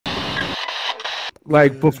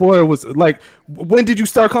Like before it was like, when did you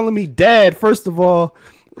start calling me dad? First of all,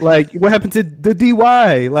 like what happened to the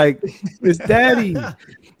DY? Like it's daddy.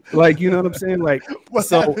 Like, you know what I'm saying? Like, what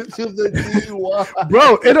so, happened to the DUI?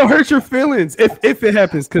 bro, it'll hurt your feelings if it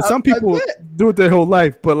happens, because some people do it their whole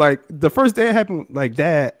life. But like the first day it happened, like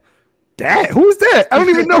dad, who's that? I don't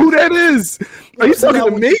even know who that is. Are you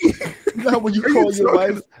talking to me? Not when you call your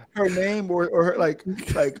wife her name or her like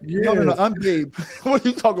no, I'm Gabe. What are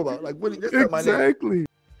you talking about? Like, what? That's not my name. Exactly.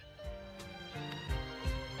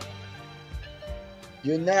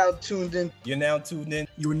 You're now tuned in. You're now tuned in.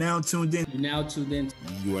 You are now tuned in. You're now tuned in.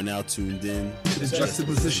 You are now tuned in to the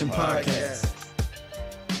Juxtaposition Podcast.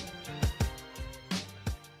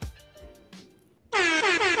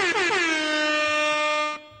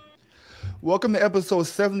 Welcome to episode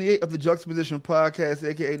 78 of the Juxtaposition Podcast,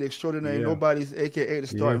 aka the Extraordinary Nobodies, aka the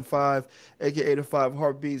Starting Five, aka the Five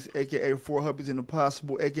Heartbeats, aka the Four Hubbies in the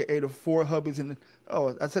Possible, aka the Four Hubbies in the...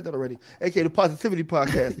 Oh, I said that already. AKA the Positivity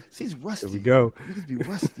Podcast. She's rusty. There we go. Niggas be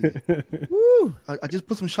rusty. Woo! I just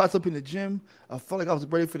put some shots up in the gym. I felt like I was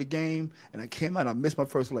ready for the game, and I came out and I missed my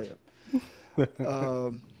first layup.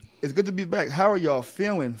 It's good to be back. How are y'all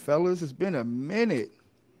feeling, fellas? It's been a minute.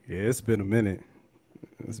 Yeah, it's been a minute.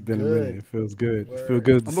 It's been a minute. It feels good. It feels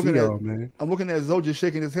good to see y'all, man. I'm looking at Zoe just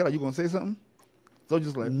shaking his head. Are you going to say something? Zoe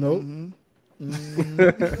just like, nope.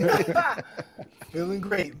 Feeling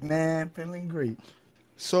great, man. Feeling great.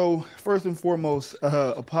 So first and foremost,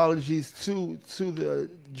 apologies to the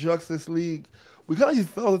Justice League. We kind of just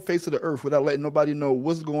fell on the face of the earth without letting nobody know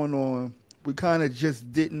what's going on. We kind of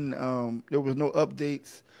just didn't. There was no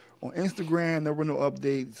updates on Instagram. There were no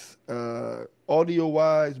updates audio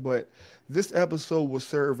wise, but this episode will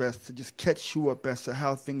serve as to just catch you up as to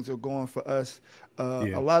how things are going for us.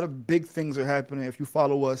 A lot of big things are happening. If you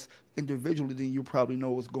follow us individually, then you probably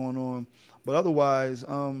know what's going on. But otherwise,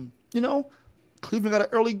 Cleveland got an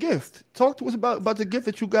early gift. Talk to us about the gift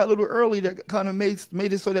that you got a little early that kind of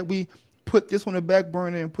made it so that we put this on the back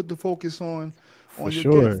burner and put the focus on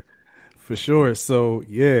your gift. For sure. So,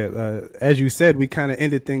 as you said, we kind of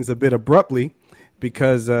ended things a bit abruptly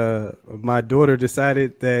because my daughter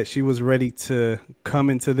decided that she was ready to come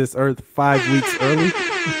into this earth 5 weeks early.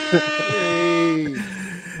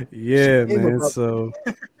 Yeah, man. So,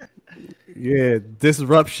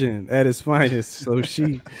 disruption at its finest. So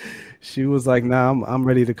she was like, nah, I'm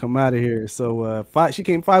ready to come out of here. So she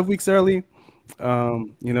came 5 weeks early,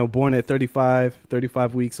 born at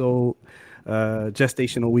 35 weeks old,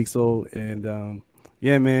 gestational weeks old. And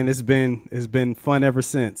man, it's been fun ever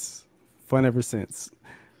since.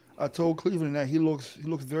 I told Cleveland that he looks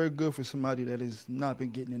very good for somebody that has not been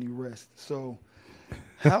getting any rest. So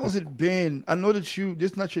how has it been? I know that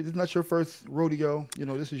this is not your first rodeo.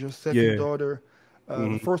 This is your second daughter,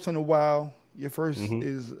 the first in a while. Your first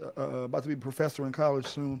is about to be a professor in college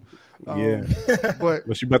soon.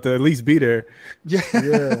 But she about to at least be there.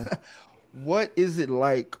 Yeah. What is it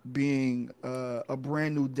like being a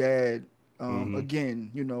brand new dad?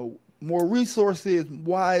 Again, more resources,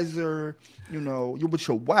 wiser. You're with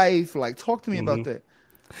your wife. Like, talk to me about that.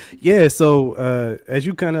 Yeah. So as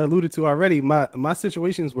you kind of alluded to already, my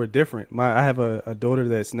situations were different. I have a daughter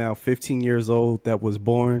that's now 15 years old that was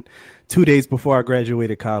born 2 days before I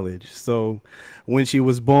graduated college. So when she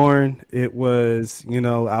was born, it was,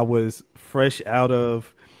 I was fresh out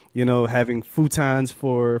of, having futons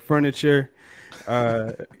for furniture.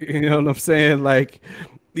 You know what I'm saying? Like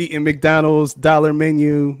eating McDonald's dollar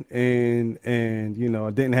menu and I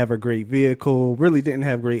didn't have a great vehicle, really didn't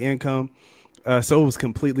have great income. So it was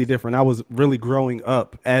completely different. I was really growing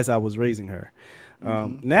up as I was raising her.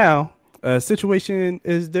 Now, situation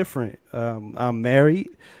is different. I'm married.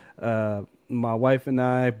 My wife and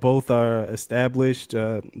I both are established,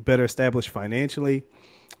 better established financially.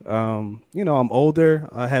 I'm older.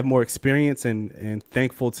 I have more experience and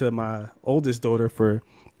thankful to my oldest daughter for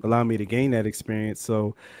allowing me to gain that experience.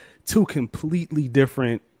 So two completely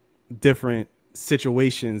different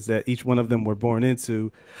situations that each one of them were born into.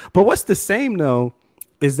 But what's the same though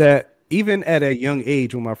is that even at a young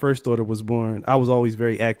age, when my first daughter was born, I was always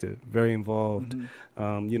very active, very involved,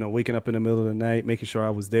 waking up in the middle of the night, making sure I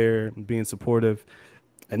was there, being supportive.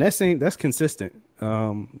 And that's consistent.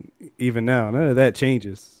 Even now, none of that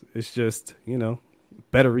changes. It's just,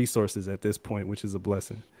 better resources at this point, which is a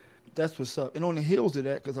blessing. That's what's up. And on the heels of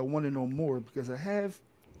that, because I want to know more, because I have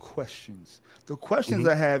questions. The questions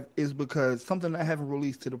I have is because something I haven't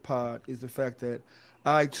released to the pod is the fact that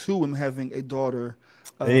I too am having a daughter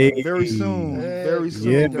very soon. Very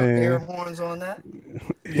soon. Yeah, man. Air horns on that.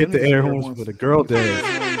 Hit the air horns for the girl dad.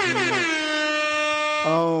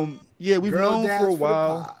 We've known for a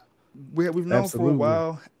while. we've known for a Absolutely.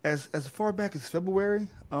 while, as far back as February.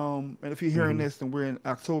 And if you're hearing Hmm. this, then we're in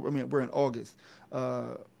October. I mean, we're in August.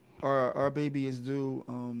 Our baby is due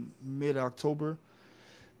mid October.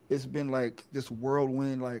 It's been like this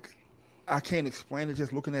whirlwind. Like I can't explain it.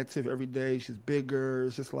 Just looking at Tiff every day, she's bigger.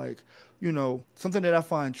 It's just like, something that I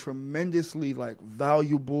find tremendously like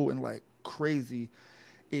valuable and like crazy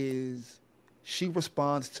is she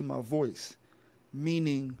responds to my voice.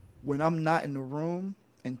 Meaning, when I'm not in the room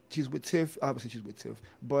and she's with Tiff, obviously she's with Tiff,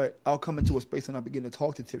 but I'll come into a space and I begin to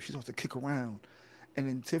talk to Tiff. She starts to kick around, and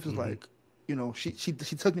then Tiff is Hmm. like, she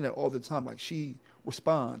tells me that all the time. Like she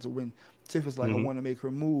responds, or when Tiff is like, I Hmm. want to make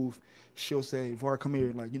her move, she'll say, "Var, come here,"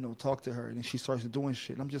 and like talk to her, and then she starts doing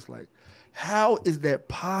shit. And I'm just like, how is that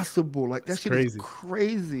possible? Like that It's shit is crazy.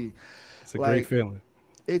 crazy. It's a great Like feeling.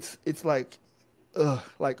 it's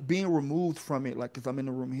like being removed from it, like because I'm in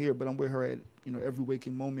the room here, but I'm with her at every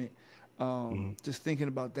waking moment. Hmm. Just thinking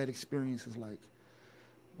about that experience is like,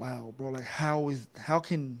 wow, bro. Like how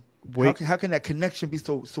Wait, can how can that connection be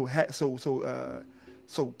so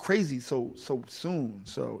crazy so soon?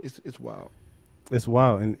 So it's wild. it's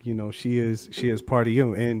wild, and she is part of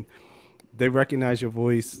you, and they recognize your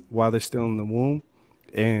voice while they're still in the womb,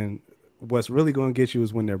 and what's really going to get you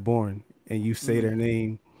is when they're born, and you say their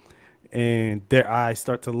name, and their eyes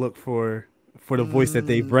start to look for the voice that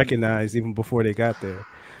they've Mm, recognized even before they got there.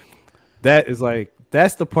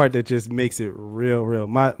 That's the part that just makes it real, real.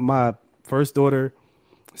 My first daughter,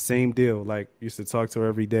 same deal. Like used to talk to her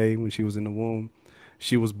every day when she was in the womb.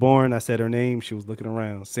 She was born. I said her name. She was looking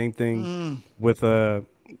around. Same thing with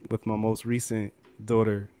with my most recent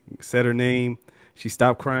daughter. Said her name. She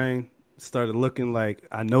stopped crying. Started looking like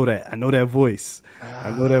I know that. I know that voice.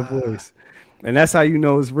 I know that ah, voice. And that's how you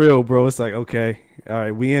know it's real, bro. It's like okay, all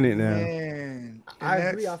right, we in it now. man, I and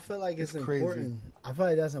agree. I feel like it's it's crazy. important. I feel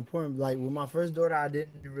like that's important. Like with my first daughter, I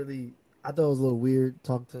didn't really. I thought it was a little weird.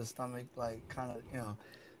 Talk to the stomach, like kind of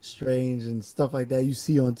strange and stuff like that you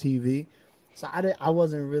see on TV. So I did. I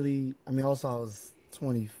wasn't really. I mean, also I was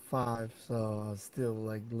 25, so I was still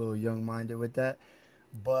like a little young minded with that.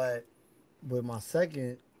 But with my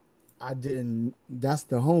second, I didn't. That's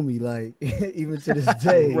the homie. Like even to this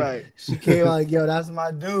day, Right. she came out like, "Yo, that's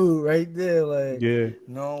my dude right there." Like Yeah.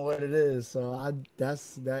 knowing what it is. So I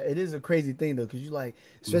that's that. It is a crazy thing though, because you like,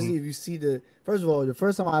 Hmm. especially if you see the first of all, the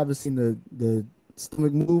first time I ever seen the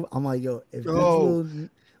stomach move, I'm like, "Yo, Oh,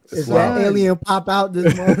 if that son. alien pop out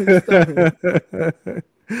this motherfucker's stomach,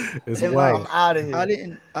 It's And like I'm wild. out of here."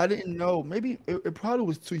 I didn't know. Maybe it probably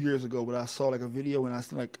was 2 years ago, but I saw like a video and I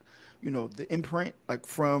seen like, the imprint like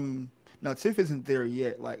from now Tiff isn't there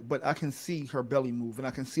yet, like, but I can see her belly move and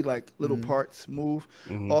I can see like little Mm. parts move.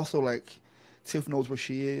 Hmm. Also, like Tiff knows where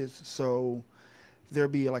she is, so there'll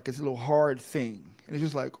be like this little hard thing, and it's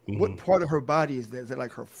just like, what Hmm. part of her body is that? Is it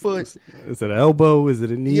like her foot? Is it an elbow? Is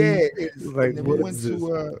it a Yeah, knee? it is. Like And then we what went is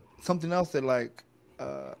this? to something else that like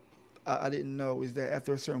uh, I didn't know is that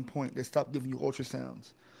after a certain point they stopped giving you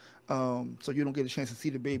ultrasounds, so you don't get a chance to see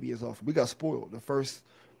the baby as often. We got spoiled the first,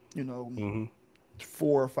 you know, Hmm.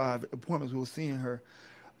 4 or 5 appointments we were seeing her.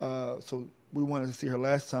 So we wanted to see her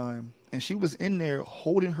last time, and she was in there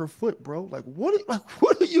holding her foot, bro. Like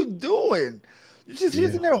what are you doing? She's Yeah.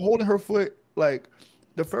 in there holding her foot. Like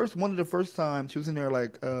one of the first times she was in there,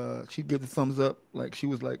 like she gave the thumbs up, like she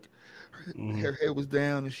was like Hmm. her head was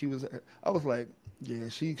down, and she was. I was like, yeah,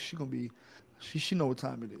 she gonna be. She know what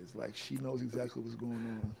time it is. Like she knows exactly what's going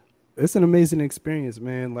on. It's an amazing experience,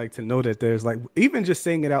 man. Like to know that there's like even just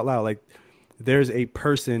saying it out loud, like there's a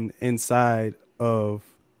person inside of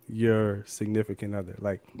your significant other.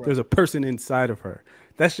 Like there's Right. a person inside of her.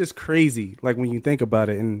 That's just crazy. Like when you think about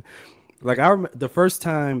it, and like the first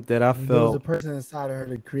time that I And there was a felt, person inside of her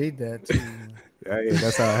to create that too. yeah,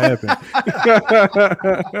 that's how it happened.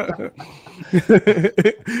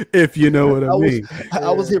 If you know what I I was mean.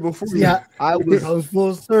 I was Yeah. here before See, you. I was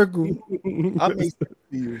full circle. I made sense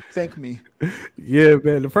to you. Thank me. Yeah,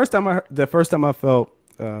 man. The first time I felt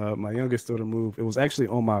my youngest daughter move, it was actually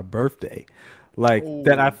on my birthday. Like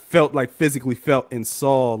that I Oh, felt like physically felt and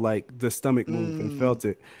saw like the stomach move and mm, felt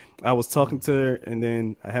it. I was talking to her and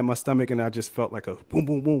then I had my stomach and I just felt like a boom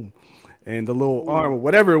boom boom. And the little arm oh, or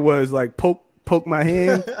whatever it was like poke my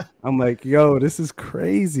hand. I'm like, yo, this is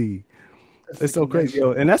crazy. that's the It's so crazy,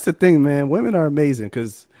 yo. connection. And that's the thing, man. Women are amazing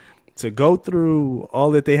because to go through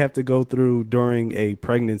all that they have to go through during a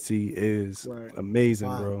pregnancy is Right.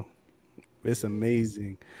 amazing, Wow. bro. It's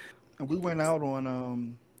amazing. And we went out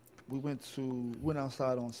on we went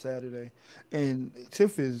outside on Saturday, and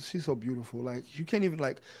Tiff she's so beautiful. Like you can't even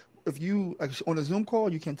like if you like on a Zoom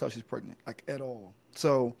call you can't tell she's pregnant like at all.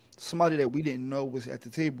 So somebody that we didn't know was at the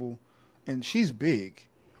table, and she's big.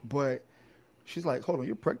 But she's like, hold on,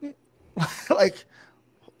 you're pregnant? like,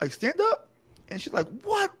 like stand up? And she's like,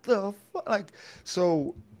 what the fuck? Like,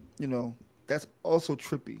 so, you know, that's also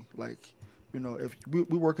trippy. Like, you know, if we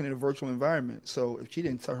working in a virtual environment, so if she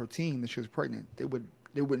didn't tell her team that she was pregnant, they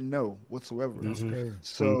wouldn't know whatsoever. That's crazy.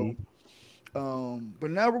 So,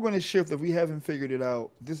 but now we're going to shift. If we haven't figured it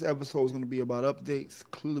out, this episode is going to be about updates.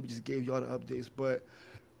 Clearly, we just gave y'all the updates, but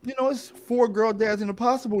you know, it's four girl dads and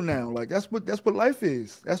impossible now. Like that's what life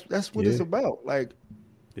is. That's what Yeah. it's about. Like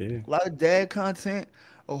Yeah. a lot of dad content,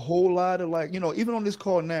 a whole lot of like, you know, even on this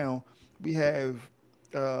call now, we have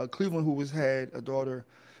Cleveland who has had a daughter,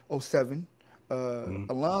 '07.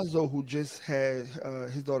 Alonzo who just had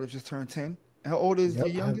his daughter just turned 10. How old is Yep, the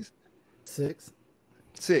I have youngest? 6.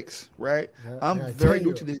 6, right? Yeah, I I'm got a very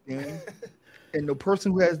new 10-year-old. to this game. And the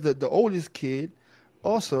person who has the oldest kid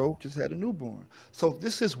also just had a newborn. So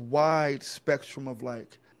this is wide spectrum of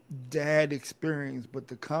like dad experience, but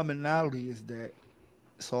the commonality is that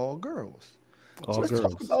it's all girls. So All let's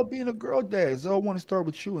talk girls. about being a girl dad. So I want to start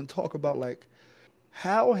with you and talk about like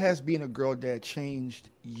how has being a girl dad changed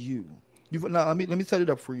you? You've now let me set it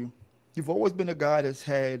up for you. You've always been a guy that's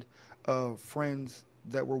had friends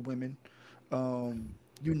that were women.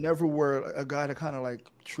 You never were a guy that kind of like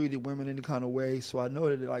treated women any kind of way. So I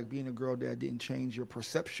know that like being a girl dad didn't change your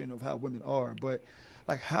perception of how women are, but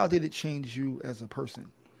like how did it change you as a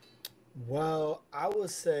person? Well, I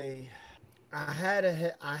would say I had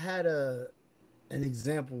an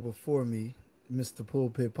example before me, Mr.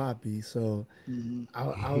 Pulpit Poppy. So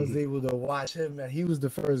I was able to watch him. And he was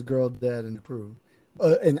the first girl dad in the crew,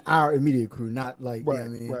 in our immediate crew, not like you know Right,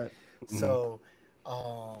 what I mean. right. So,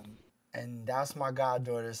 and that's my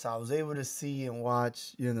goddaughter. So I was able to see and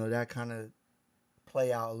watch, that kind of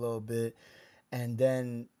play out a little bit, and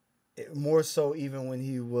then more so even when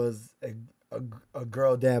he was a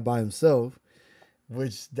girl dad by himself,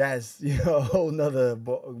 which that's a whole nother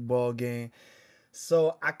ball game.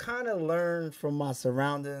 So I kind of learned from my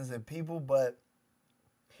surroundings and people, but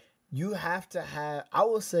you have to have. I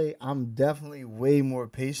would say I'm definitely way more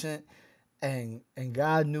patient, and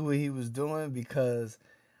God knew what He was doing because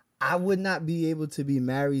I would not be able to be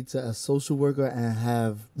married to a social worker and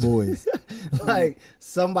have boys. Like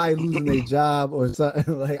somebody losing their job or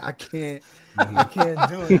something. Like I can't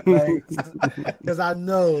do it. Like because I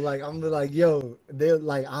know, like I'm like, yo, they're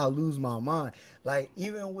like I'll lose my mind. Like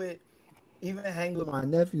even hang with my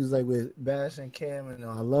nephews, like with Bash and Cam, and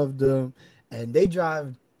I love them, and they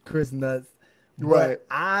drive Chris nuts. Right, But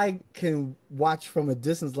I can watch from a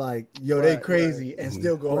distance, like, yo, they right, right, crazy, and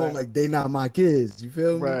still go home right, like they not my kids. You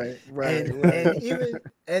feel me? right, right, And right. even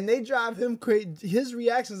and they drive him crazy. His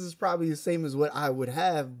reactions is probably the same as what I would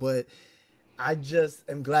have, but I just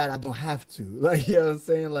am glad I don't have to. Like, you know what I'm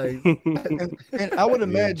saying? Like, And I would Yeah.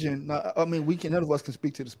 imagine, now, I mean, none of us can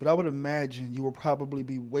speak to this, but I would imagine you will probably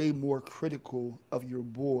be way more critical of your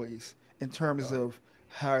boys in terms of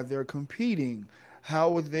how they're competing,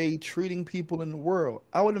 how are they treating people in the world.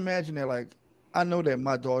 I would imagine that, like, I know that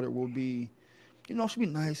my daughter will be, she'll be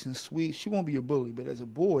nice and sweet. She won't be a bully, but as a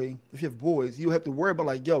boy, if you have boys, you have to worry about,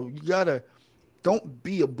 like, yo, you gotta, don't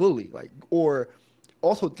be a bully, like, or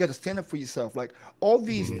also got to stand up for yourself. Like all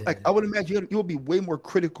these, yeah, like I would imagine you'll be way more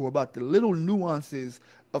critical about the little nuances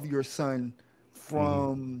of your son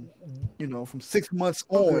from, from 6 months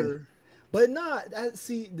on. younger. But not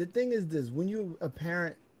see, the thing is this: when you a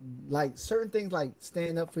parent, like certain things, like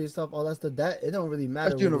stand up for yourself, all that stuff, that it don't really matter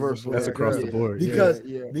That's whether it's a universal, boy That's or right? across girl, the Yeah, board. Yeah.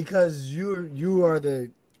 yeah, because yeah. you are the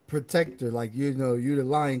protector, like you're the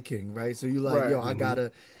Lion King, right? So you like, Right, yo, I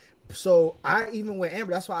gotta. So I even with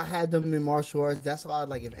Amber, that's why I had them in martial arts. That's why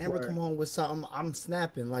like if Amber right. come home with something, I'm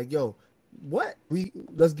snapping like, yo, what?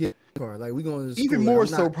 Let's get in the car. Like we going to Even school. Like more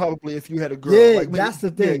I'm so not. probably if you had a girl. Yeah, Like, that's the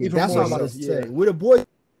yeah, thing. even That's more what I'm about so. to Yeah, say. With a boy,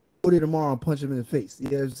 go there tomorrow and punch him in the face. You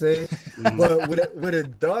know what I'm saying? But with a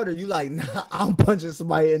daughter, you like, nah, I'm punching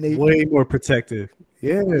somebody in the Way more protective.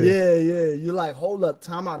 Yeah. yeah, yeah. You like, hold up,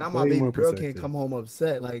 time out. Now my Way baby more girl can't protective. come home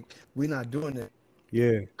upset. Like, we're not doing it.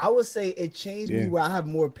 Yeah. I would say it changed me Yeah. where I have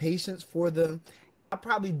more patience for them. I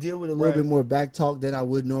probably deal with a little right. bit more back talk than I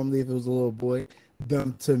would normally if it was a little boy.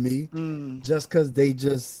 Them to me, Mm, just because they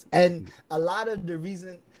just and a lot of the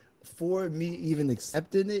reason for me even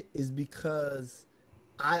accepting it is because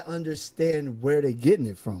I understand where they're getting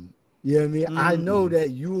it from. You know what I mean? I know mm.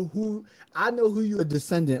 that I know who you're a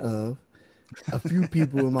descendant of. A few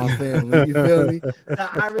people in my family. You feel me?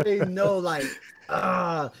 I already know, like,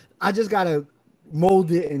 I just gotta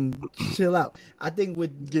mold it and chill out. I think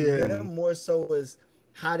with Yeah. them more so is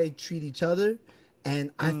how they treat each other.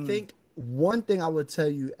 And I Mm, think one thing I would tell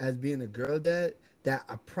you as being a girl dad that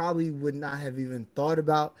I probably would not have even thought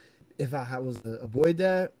about if I was a boy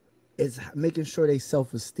dad, is making sure they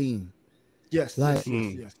self-esteem. Yes, Like yes,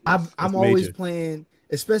 yes, yes, I'm yes. That's I'm always major. playing,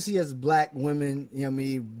 especially as black women, you know what I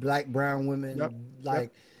mean, black brown Yep, women, yep.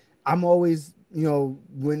 like I'm always,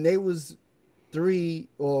 when they was three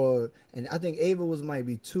and I think Ava was might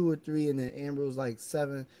be 2 or 3 and then Amber was like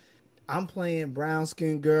 7. I'm playing brown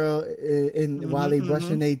skin girl in while Mm-hmm, they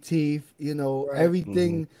mm-hmm. brushing their teeth, Right.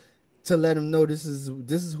 Hmm. everything to let them know this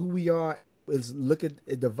is who we are. Is look at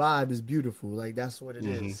the vibe is beautiful. Like that's what it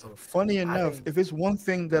is. Hmm. So Funny I enough, think if it's one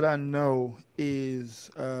thing that I know is,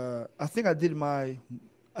 I think I did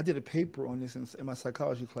a paper on this in my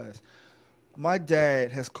psychology class. My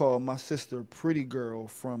dad has called my sister pretty girl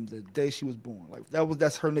from the day she was born. Like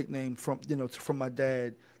that's her nickname from from my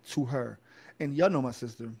dad to her. And y'all know my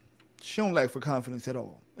sister. She don't lack for confidence at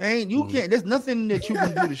all. Ain't you Hmm. can't. There's nothing that you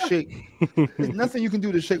can do to shake. There's nothing you can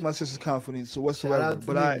do to shake my sister's confidence shout whatsoever. out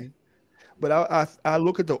to Nene. But I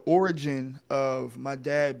look at the origin of my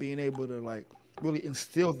dad being able to like really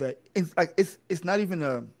instill that. It's not even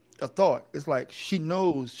a thought. It's like she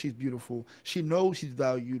knows she's beautiful. She knows she's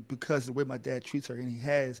valued because of the way my dad treats her, and he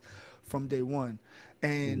has from day one.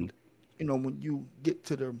 Hmm. And when you get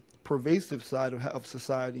to the pervasive side of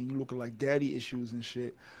society, and you look at like daddy issues and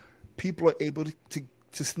shit, people are able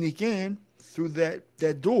to sneak in through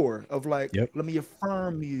that door of like, Yep. let me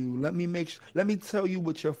affirm you, let me tell you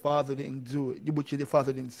what your father didn't do it, what your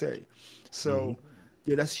father didn't say. Hmm. So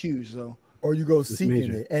yeah, that's huge. So Or you go It's seeking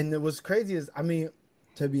major. it. And what's crazy is, I mean,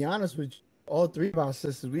 to be honest with you, all 3 of our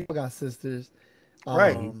sisters, we all got sisters.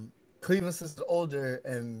 right, Hmm. Cleveland's sister's older,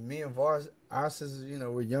 and me and Vars, our sisters,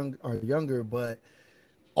 are younger, but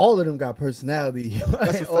all of them got personality.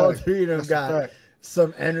 that's a All fact. 3 of them That's a got fact.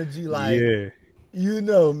 some energy. Like Yeah,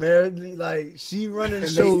 Mary, like she running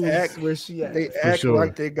And they shows act where she they at. for act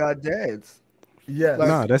like sure. they got dads. Like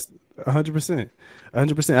No, Yes. that's 100%.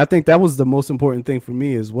 100%. I think that was the most important thing for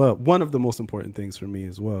me as well. One of the most important things for me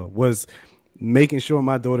as well was making sure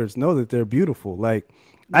my daughters know that they're beautiful. Like,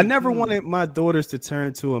 I never hmm wanted my daughters to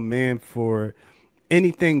turn to a man for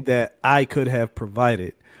anything that I could have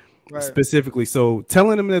provided right, specifically. So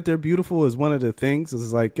telling them that they're beautiful is one of the things.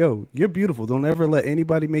 Is like, yo, you're beautiful. Don't ever let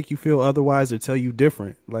anybody make you feel otherwise or tell you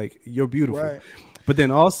different. Like, you're beautiful. right. But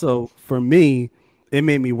then also for me, it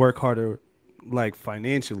made me work harder, like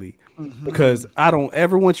financially, because hmm I don't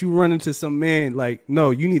ever want you running to some man like,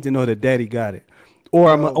 no, you need to know that daddy got it,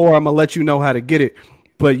 Yo, or I'm gonna let you know how to get it,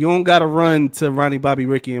 but you don't gotta run to Ronnie, Bobby,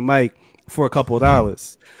 Ricky, and Mike for a couple of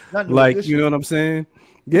dollars. not no Like, you know addition. what I'm saying?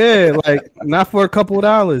 Yeah, like not for a couple of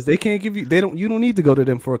dollars. They can't give you. They don't. You don't need to go to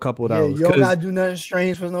them for a couple of Yeah, dollars you don't because gotta do nothing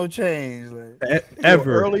strange for no change. Like, Yo, ever.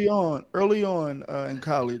 early on in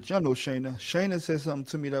college, I know Shayna. Shayna said something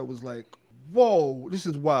to me that was like, "Whoa, this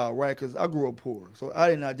is wild, right?" Because I grew up poor, so I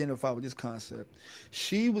didn't identify with this concept.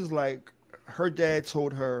 She was like, her dad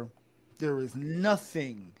told her, "There is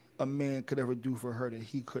nothing a man could ever do for her that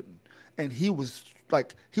he couldn't," and he was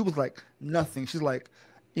like nothing. She's like,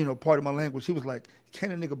 part of my language. He was like,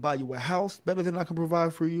 "Can a nigga buy you a house better than I can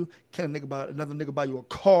provide for you? Can another nigga buy you a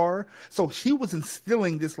car?" So she was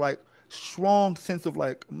instilling this like strong sense of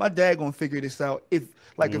like my dad gonna figure this out if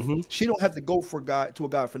Hmm. she don't have to go for God to a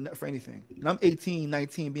God for anything. And I'm 18,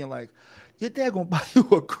 19, being like, your dad gonna buy you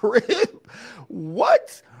a crib?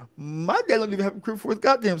 What? My dad don't even have a crib for his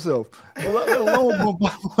goddamn self. Let alone gonna buy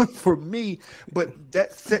one for me. But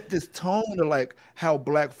that set this tone of like how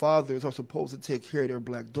black fathers are supposed to take care of their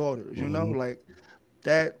black daughters. Hmm. Like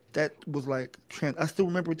that was like I still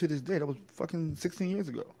remember it to this day. That was fucking 16 years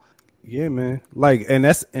ago. Yeah, man. Like, and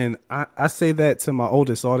I say that to my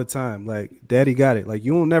oldest all the time. Like, daddy got it. Like,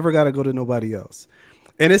 you don't never got to go to nobody else.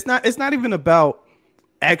 And it's not even about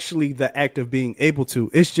actually the act of being able to.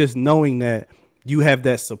 It's just knowing that you have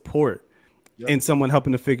that support Yep. and someone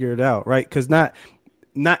helping to figure it out, right? Because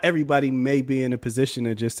not everybody may be in a position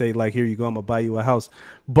to just say like, here you go, I'm gonna buy you a house,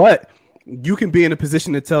 but you can be in a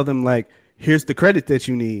position to tell them like, here's the credit that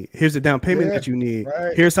you need, here's the down payment Yeah. that you need,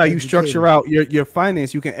 Right. here's how you structure educated. out your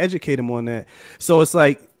finance. You can educate them on that. So it's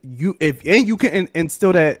like you can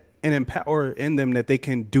instill that and empower in them that they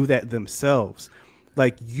can do that themselves.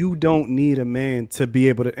 Like, you don't need a man to be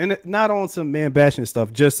able to, and not on some man bashing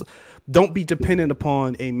stuff. Just don't be dependent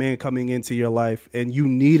upon a man coming into your life and you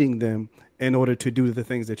needing them in order to do the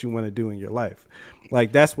things that you want to do in your life.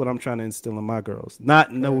 Like, that's what I'm trying to instill in my girls.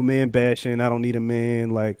 Not no Right. man bashing. I don't need a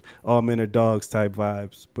man, like all men are dogs type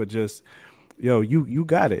vibes, but just, yo, you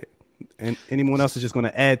got it. And anyone else is just going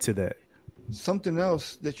to add to that. Something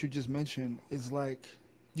else that you just mentioned is like,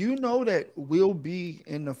 you know that we'll be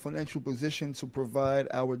in a financial position to provide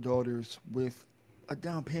our daughters with a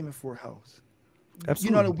down payment for a house.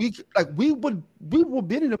 You know, Absolutely. we would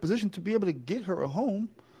be in a position to be able to get her a home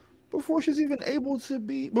before she's even able to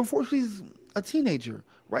be before she's a teenager,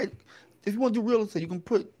 right? If you want to do real estate, you can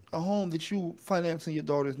put a home that you finance in your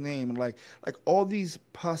daughter's name, and like all these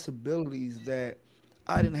possibilities that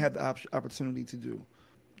I didn't have the opportunity to do.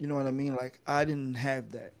 You know what I mean? Like I didn't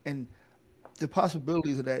have that, and the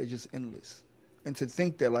possibilities of that is just endless. And to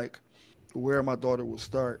think that like where my daughter will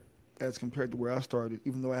start as compared to where I started,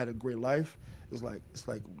 even though I had a great life, it's like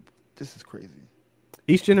this is crazy.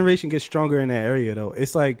 Each generation gets stronger in that area, though.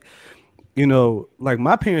 It's like, like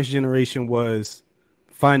my parents' generation was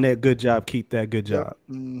find that good job, keep that good Yep. job.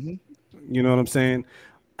 Hmm. You know what I'm saying?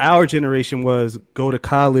 Our generation was go to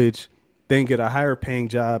college, then get a higher paying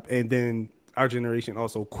job, and then our generation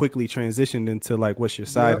also quickly transitioned into like what's your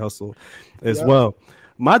side Yep. hustle as Yep. well.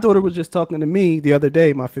 My daughter was just talking to me the other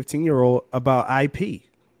day, my 15-year-old, about IP,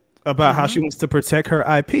 about how Hmm. she wants to protect her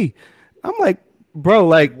IP. I'm like, bro,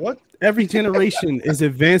 like What? every generation is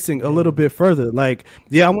advancing a Yeah. little bit further. Like,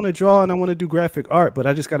 yeah, I want to draw and I want to do graphic art, but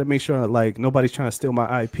I just got to make sure like nobody's trying to steal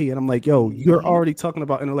my IP. And I'm like, yo, you're Hmm. already talking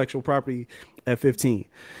about intellectual property at 15.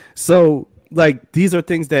 So like these are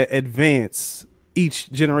things that advance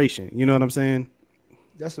each generation. You know what I'm saying?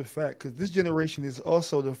 That's a fact. Because this generation is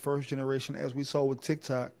also the first generation, as we saw with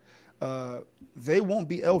TikTok. Uh, they won't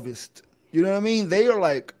be Elvis. You know what I mean? They are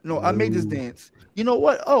like, no, I made this No. dance. You know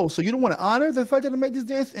what? Oh, so you don't want to honor the fact that I made this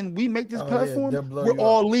dance and we make this Oh yeah, platform? they'll blow We're you up.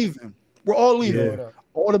 all leaving. We're all They'll blow leaving. Yeah. it up.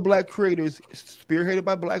 All the black creators, spearheaded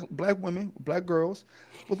by black women, black girls,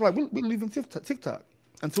 was like, we leaving TikTok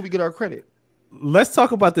until we get our credit. Let's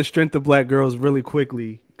talk about the strength of black girls really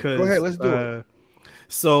quickly, Go ahead, because let's do it.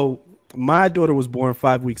 so my daughter was born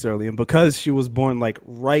 5 weeks early, and because she was born like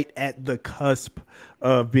right at the cusp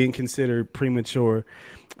of being considered premature,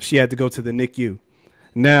 she had to go to the NICU.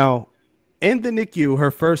 Now, in the NICU,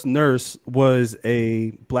 her first nurse was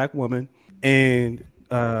a black woman, and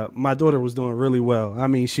my daughter was doing really well. I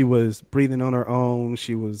mean, she was breathing on her own,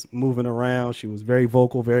 she was moving around, she was very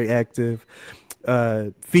vocal, very active,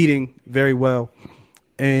 feeding very well.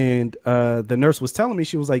 And the nurse was telling me,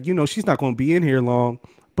 she was like, she's not going to be in here long,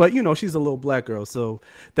 but she's a little black girl, so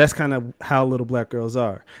that's kind of how little black girls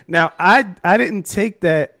are. Now, I didn't take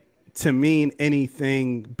that to mean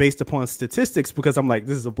anything based upon statistics, because I'm like,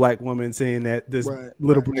 this is a black woman saying that this Right,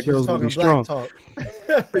 little right. black She girl was is going to be talking black strong.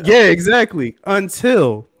 talk. Yeah, exactly.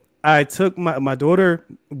 Until I took my daughter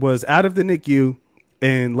was out of the NICU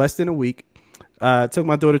in less than a week. Took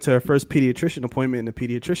my daughter to her first pediatrician appointment, and the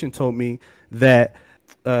pediatrician told me that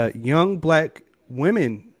young black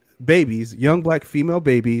women, babies, young black female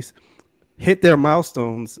babies, hit their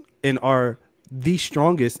milestones and are the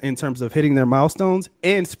strongest in terms of hitting their milestones,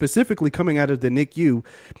 and specifically coming out of the NICU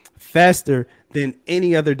faster than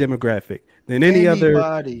any other demographic, than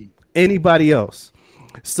Anybody. anybody else.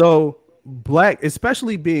 So black,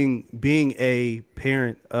 especially being a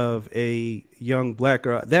parent of a young black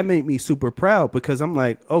girl, that made me super proud, because I'm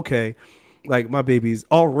like, okay, like my baby's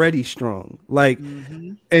already strong. Like,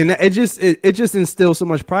 Hmm. and it just instills so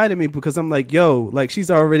much pride in me, because I'm like, yo, like she's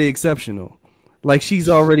already exceptional. Like she's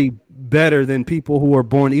already better than people who were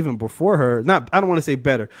born even before her. Not, I don't want to say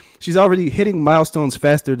better. She's already hitting milestones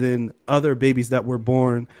faster than other babies that were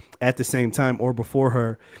born at the same time or before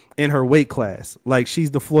her in her weight class. Like she's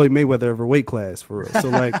the Floyd Mayweather of her weight class, for real. So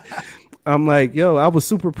like, I'm like, yo, I was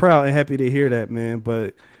super proud and happy to hear that, man.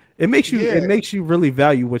 But it Yeah. makes you really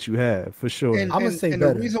value what you have, for sure. And I'm gonna and say and the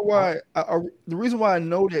better. reason why the reason why I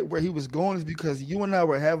know that where he was going is because you and I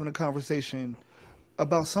were having a conversation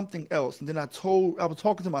about something else, and then I was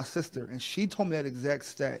talking to my sister, and she told me that exact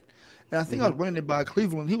stat, and I think I Hmm. was running it by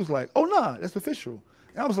Cleveland. He was like, "Oh nah, that's official,"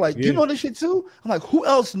 and I was like, "You Yeah, know this shit too?" I'm like, "Who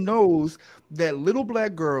else knows that little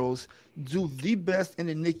black girls do the best in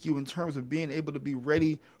the NICU in terms of being able to be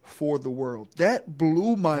ready for the world?" That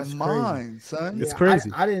blew my That's crazy. mind, son. it's Yeah,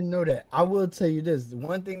 crazy. I didn't know that. I will tell you this: the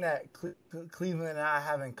one thing that Cleveland and I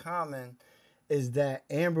have in common is that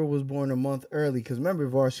Amber was born a month early. Because remember,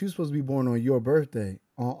 Var, she was supposed to be born on your birthday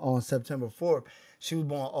on September 4th. She was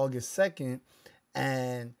born August 2nd,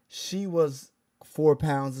 and she was 4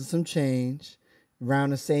 pounds and some change,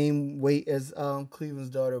 around the same weight as Cleveland's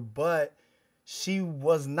daughter, but she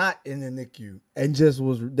was not in the NICU and just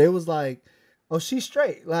was. They was like, "Oh, she's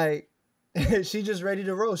straight. Like she just ready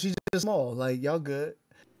to roll. She's just small. Like y'all good."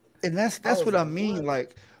 And I that's was what I like, mean. "What?"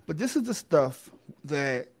 Like, but this is the stuff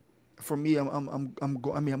that for me, I mean,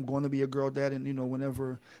 I'm going to be a girl dad, and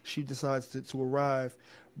whenever she decides to arrive,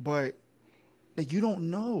 but like, you don't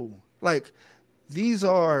know. Like, these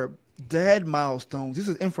are dad milestones. This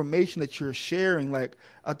is information that you're sharing. Like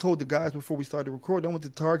I told the guys before we started recording, I went to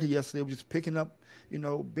Target yesterday. I was just picking up,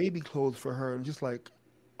 baby clothes for her, and just like,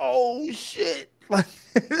 oh shit, like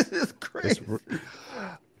this is It's crazy. r-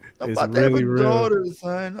 I'm it's about to have a really real. daughter,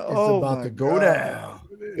 son. It's Oh about my to go god, down.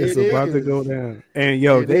 It's it about to go is. down. And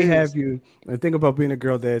yo, It they is. have you. And think about being a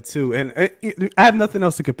girl dad too. And I have nothing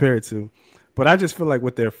else to compare it to, but I just feel like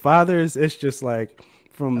with their fathers, it's just like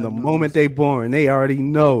from I the know moment this. they born, they already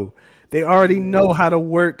know. They already Yeah. know how to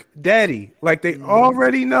work daddy. Like they Mhm.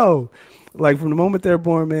 already know. Like from the moment they're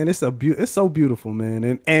born, man, it's so beautiful,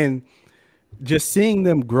 man. And just seeing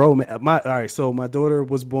them grow. All right, so my daughter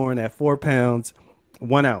was born at 4 pounds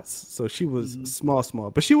 1 ounce, so she was Mhm. small,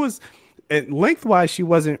 but she was, and lengthwise she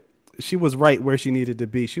wasn't. She was right where she needed to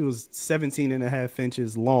be. She was 17 and a half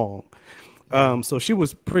inches long. So she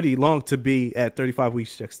was pretty long to be at 35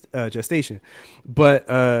 weeks gestation, but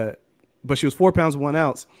but she was 4 pounds 1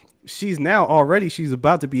 ounce. She's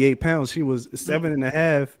about to be 8 pounds. She was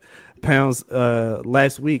 7.5 pounds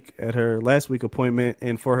last week at her last week appointment,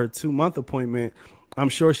 and for her 2 month appointment, I'm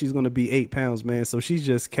sure she's going to be 8 pounds, man. So she's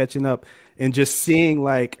just catching up and just seeing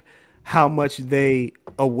like how much they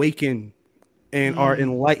awaken and are Mm.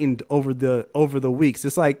 enlightened over the weeks.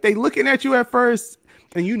 It's like they looking at you at first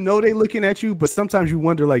and they looking at you, but sometimes you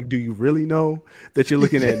wonder like, do you really know that you're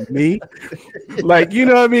looking at me? Like, you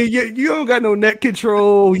know what I mean? You don't got no neck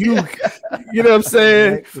control. You know what I'm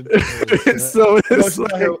saying? Neck control, son. So No, it's she's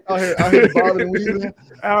like out here bobbing and weaving,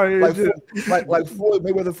 out here like just like Floyd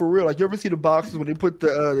Mayweather for real. Like you ever see the boxers when they put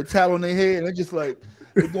the towel on their head and they're just like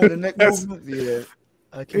they're doing the neck that's movement? Yeah.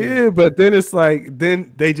 I can't. yeah, but then it's like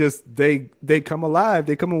then they come alive,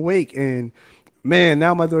 they come awake, and man,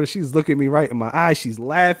 now my daughter, she's looking me right in my eyes, she's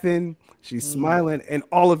laughing, she's Mm. smiling, and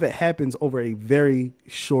all of it happens over a very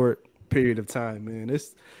short period of time, man.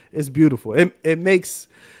 It's beautiful. It makes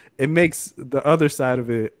the other side of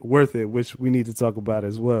it worth it, which we need to talk about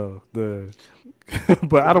as well. The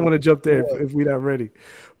but I don't want to jump there What? if we're not ready.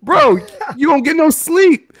 Bro, you don't get no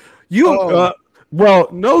sleep. You Oh, well,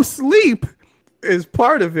 no sleep is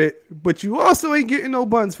part of it, but you also ain't getting no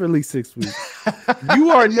buns for at least 6 weeks. You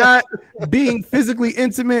are not being physically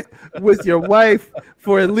intimate with your wife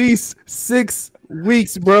for at least 6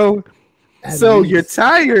 weeks, bro. At So you're least.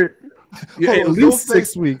 tired. hold At on. least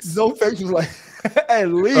 6 weeks. Zoe face was like, at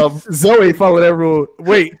least. Zoe follow that rule.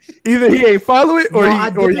 Wait, either he ain't follow it or No, he I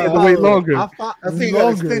or did he had to wait follow it. longer. I think it got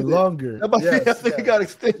Longer, extended. longer. I'm about to say, I Yes, think it yes. got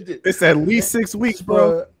extended. It's at least 6 weeks,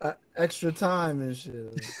 bro. For extra time and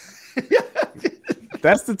shit.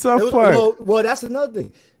 That's the tough part. Well, that's another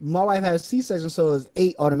thing. My wife has C-section, so it's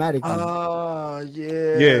 8 automatically. Ah,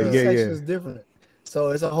 Yeah, yeah. C-section is different. So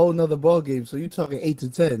it's a whole nother ball game. So you're talking 8 to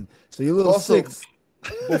 10. So you're little Also, 6.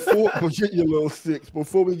 before your little six,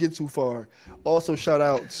 before we get too far, also shout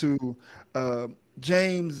out to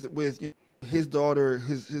James with his daughter,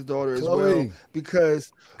 his daughter as well, Chloe.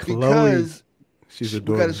 because Chloe, she's we got a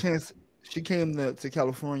adorable. chance. She came to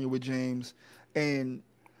California with James, and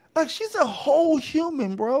like she's a whole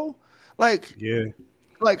human, bro. Like Yeah,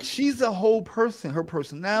 like she's a whole person. Her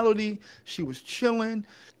personality, she was chilling,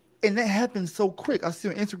 and that happened so quick. I see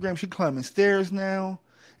on Instagram she climbing stairs now,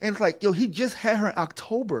 and it's like, yo, he just had her in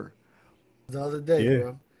October, The other day, yeah,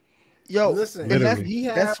 bro. yo, Listen, and literally.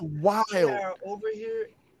 that's we wild. have over here.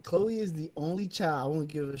 Chloe is the only child. I want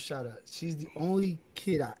to give her a shout out. She's the only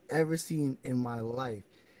kid I ever seen in my life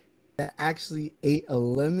that actually ate a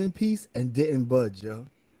lemon piece and didn't budge, yo.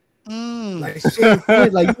 Mm. Like she ain't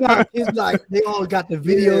quit. Like you know, how kids like they all got the Yeah.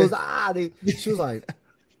 videos. She was like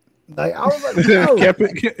I was like, yo,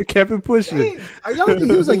 kept it pushing. dang, are y'all? He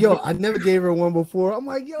was like, yo, I never gave her one before. I'm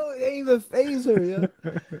like, yo, it ain't even phase her, yo.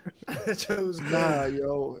 It was Nah, crazy.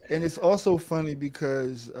 yo, and it's also funny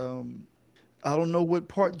because I don't know what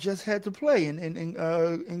part Jess had to play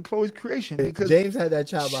in Chloe's creation because James had that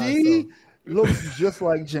child by herself. she looks just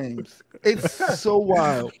like James. It's so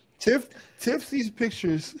wild. Tiff sees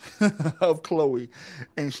pictures of Chloe,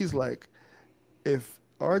 and she's like, if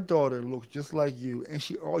our daughter looks just like you and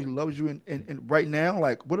she already loves you and right now,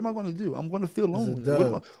 like, what am I going to do? I'm going to feel It's a lonely. What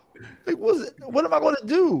am I, dub. like, what am I going to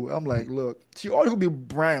do? I'm like, look, she already going to be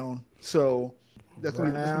brown, so that's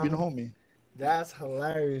gonna be the Brown. homie. That's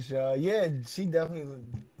hilarious, y'all. Yeah, she definitely.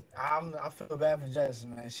 I feel bad for Jess,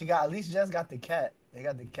 man. She got at least Jess got the cat. They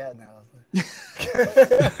got the cat now.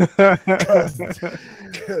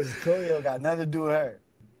 Because Chloe don't got nothing to do with her.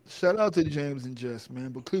 Shout out to James and Jess, man.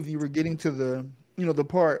 But Cleve, you were getting to the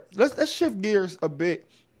part. Let's shift gears a bit.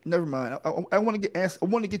 Never mind. I want to get asked. I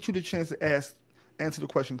want to get you the chance to answer the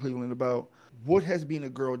question, Cleveland, about what has being a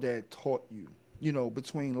girl dad taught you.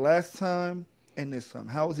 Between last time and then some.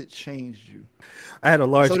 How has it changed you? I had a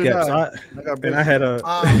large So did gap. I. So I got and I had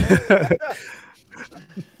a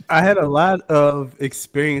I had a lot of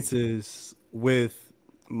experiences with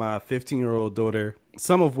my 15-year-old daughter,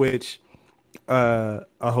 some of which I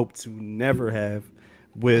hope to never have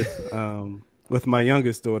with my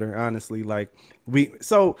youngest daughter. Honestly, like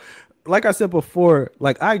I said before,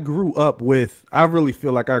 like I really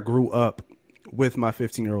feel like I grew up with my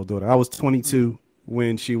 15-year-old daughter. I was 22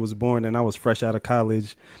 when she was born, and I was fresh out of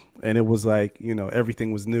college, and it was like,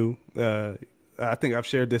 everything was new. I think I've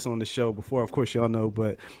shared this on the show before. Of course, y'all know,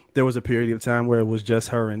 but there was a period of time where it was just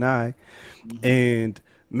her and I, and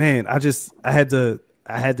man, I had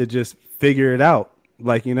to just figure it out.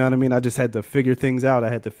 Like, you know what I mean? I just had to figure things out. I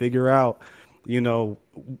had to figure out,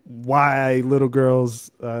 why little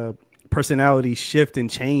girls' personalities shift and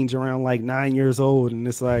change around like 9 years old, and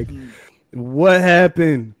it's like, what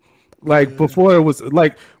happened? Like before it was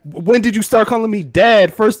like, when did you start calling me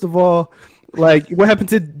dad? First of all, like, what happened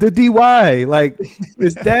to the DY? Like,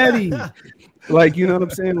 it's daddy. Like, you know what I'm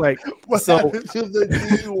saying? Like, What so, happened to the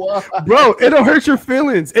DUI? bro, it'll hurt your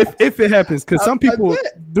feelings if it happens, because some people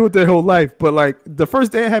do it their whole life. But like the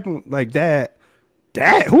first day it happened, like, dad,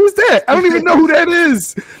 who's that? I don't even know who that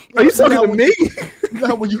is. Are you talking to me?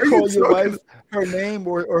 Not when you call your wife her name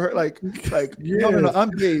or her like no, I'm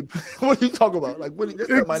Gabe. What are you talking about? Like, that's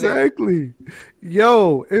not my name. Exactly.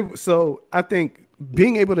 Yo, so I think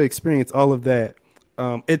being able to experience all of that,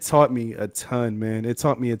 it taught me a ton, man. It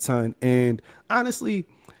taught me a ton. And honestly,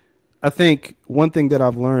 I think one thing that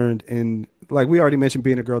I've learned, and like we already mentioned,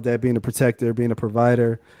 being a girl dad, being a protector, being a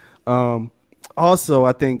provider. Also,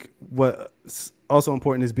 I think what's also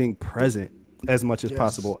important is being present as much as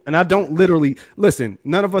possible. And I don't literally listen.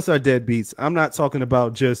 None of us are deadbeats. I'm not talking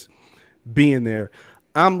about just being there.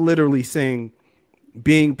 I'm literally saying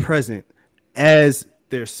being present as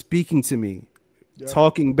they're speaking to me,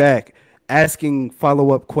 talking back, asking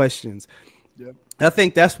follow-up questions. I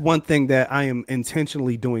think that's one thing that I am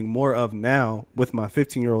intentionally doing more of now with my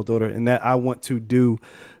 15-year-old daughter, and that I want to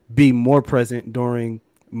be more present during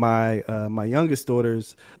my my youngest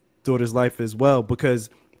daughter's life as well,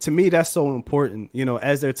 because to me that's so important,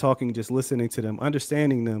 as they're talking, just listening to them,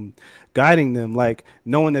 understanding them, guiding them, like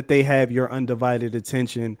knowing that they have your undivided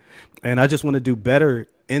attention. And I just want to do better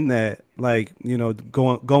in that, like,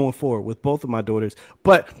 going forward with both of my daughters.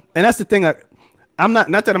 And that's the thing, I'm not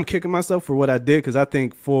that I'm kicking myself for what I did, because I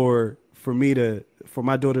think for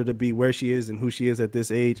my daughter to be where she is and who she is at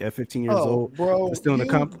this age, at 15 years old, bro, is still an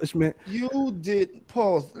accomplishment. You did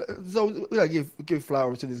pause. So we gotta give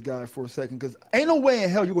flowers to this guy for a second, because ain't no way in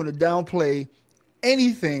hell you're going to downplay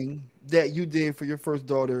anything that you did for your first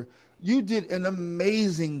daughter. You did an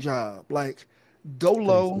amazing job. Like,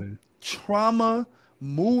 dolo, Thanks, trauma,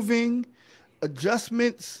 moving,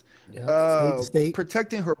 adjustments, state.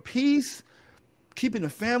 protecting her peace, keeping the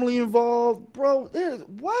family involved, bro.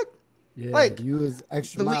 What? Yeah, Like, you was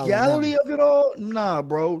extra the mile on legality that of it all, nah,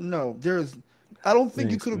 bro, no. I don't think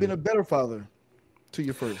you Thanks, could have been a better father to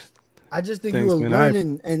your first. I just think Thanks, you were man.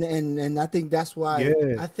 learning, and I think that's why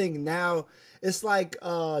Yeah. I think now it's like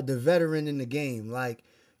the veteran in the game. Like,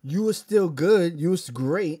 you were still good, you was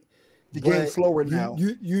great. The game's slower you, now.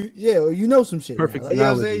 You know some shit. Perfect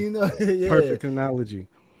now. Like, you know what I'm analogy. saying? Yeah. Perfect analogy.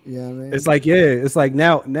 Yeah, man. It's like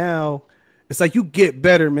now it's like you get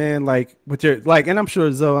better, man. Like with your, like, and I'm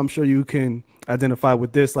sure you can identify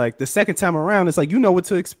with this. Like the second time around, it's like, you know what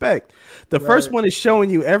to expect. The first one is showing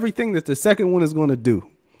you everything that the second one is going to do.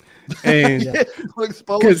 And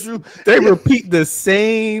expose you. they repeat the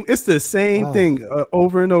same, it's the same thing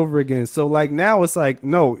over and over again. So like now it's like,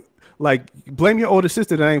 no, like blame your older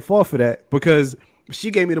sister that ain't fall for that, because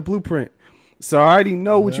she gave me the blueprint. So I already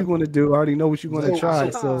know what you're going to do. I already know what you're going to try.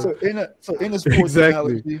 So in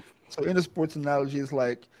a sports analogy, it's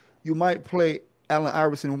like you might play Allen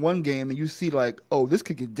Iverson in one game and you see like, oh, this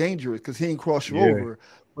could get dangerous because he ain't cross you over.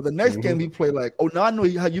 But the next game you play like, oh, now I know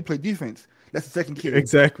how you play defense. That's the second kid.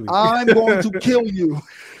 Exactly. I'm going to kill you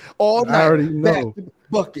all night. I already know.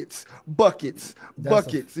 Buckets.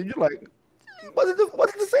 And you're like, wasn't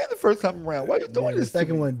the same the first time around? Why are you doing this? The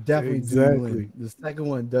second one definitely does you in. The second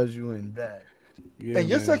one does you in bad. Yeah, and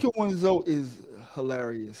your second one, though, is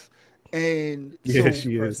hilarious. And she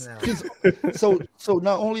is. So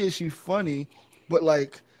not only is she funny, but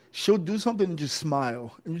like she'll do something and just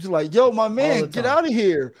smile. And you're just like, yo, my man, get out of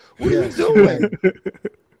here. What are you doing?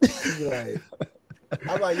 Like,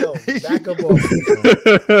 I'm like, yo, back up off.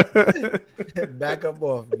 Back up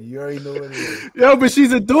off. You already know what it is. Yo, but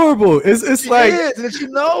she's adorable. It's she like is, and she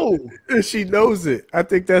knows. She knows it. I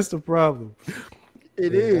think that's the problem.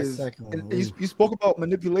 It Yeah, that is. second one. And you, Ooh. you spoke about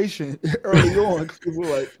manipulation early on. People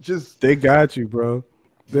were like, just They got you, bro.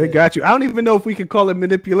 They Yeah. got you. I don't even know if we could call it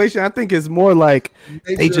manipulation. I think it's more like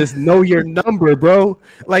they nature. just know your number, bro.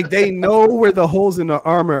 Like they know where the holes in the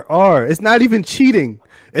armor are. It's not even cheating.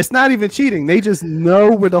 It's not even cheating. They just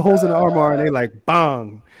know where the holes in the armor are, and they like,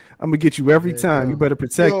 bang, I'm gonna get you every Yeah, time. You yo. better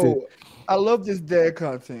protect it. Yo, I love this dad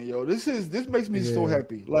content, yo. This makes me so Yeah.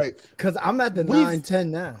 happy. Like, Cause I'm at the we've 9-10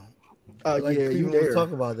 now. Like yeah, you people was there.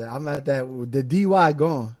 talking about that. I'm at that. The DY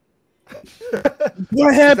gone. What It's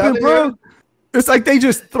out happened, of bro? here. It's like they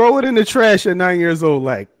just throw it in the trash at 9 years old.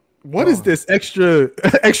 Like, what is Gone. this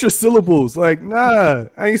extra syllables? Like, nah,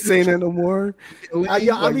 I ain't saying that no more.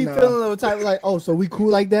 Yeah, I Like, be nah. feeling a little type of like, oh, so we cool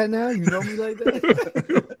like that now? You know me like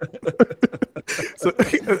that? So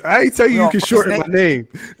I ain't tell you We you on can first shorten my name.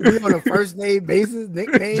 We on a first name basis,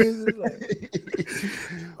 nicknames. It's like,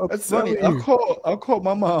 That's telling funny. you. I called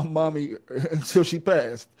my mom mommy until she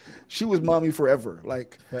passed. She was mommy forever.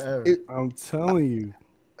 Like forever. it. I'm telling you.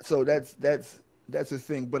 So that's the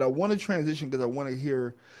thing. But I want to transition because I want to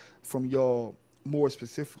hear from y'all more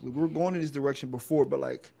specifically. We were going in this direction before, but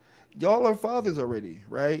like y'all are fathers already,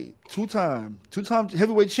 right? Two-time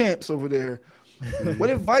heavyweight champs over there. What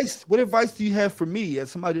advice do you have for me as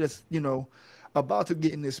somebody that's, about to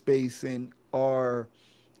get in this space and are,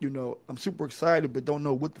 I'm super excited but don't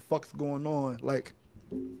know what the fuck's going on? Like,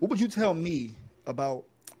 what would you tell me about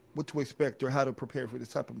what to expect or how to prepare for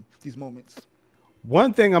these moments?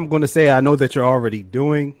 One thing I'm going to say, I know that you're already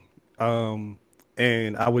doing, and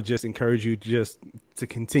I would just encourage you just to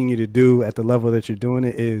continue to do at the level that you're doing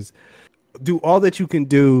it, is do all that you can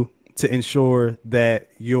do to ensure that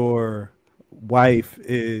your wife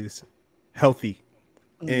is healthy,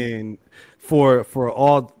 and for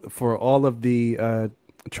all of the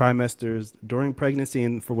trimesters during pregnancy,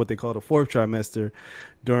 and for what they call the fourth trimester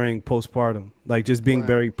during postpartum, like just being Right.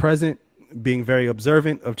 very present, being very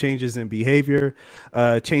observant of changes in behavior,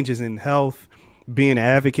 changes in health, being an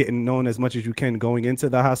advocate and knowing as much as you can going into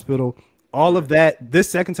the hospital. All of that, this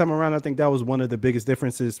second time around, I think that was one of the biggest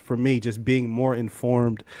differences for me, just being more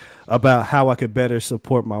informed about how I could better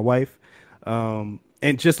support my wife. And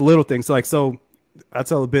just little things. So I'll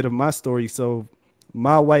tell a bit of my story. So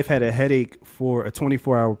my wife had a headache for a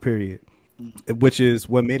 24-hour period, which is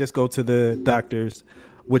what made us go to the doctors,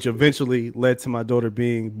 which eventually led to my daughter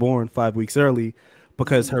being born 5 weeks early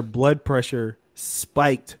because her blood pressure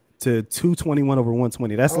spiked to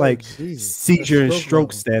 221/120. That's Oh, like Jesus. seizure and That's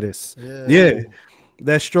stroke level. status. Yeah. Yeah,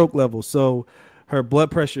 that's stroke level. So her blood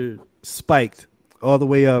pressure spiked all the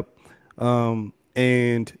way up,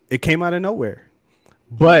 and it came out of nowhere.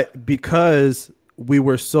 But because we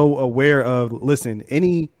were so aware of, listen,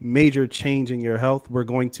 any major change in your health, we're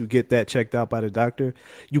going to get that checked out by the doctor.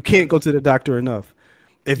 You can't go to the doctor enough.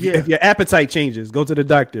 If your appetite changes, go to the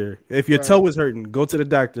doctor. If your toe is hurting, go to the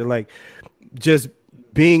doctor. Like, just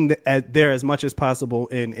being there as much as possible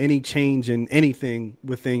in any change in anything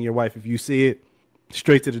within your wife. If you see it,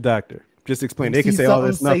 straight to the doctor. Just explain. They can See say, "Oh, something,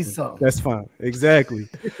 that's say nothing." something. That's fine. Exactly.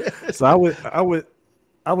 So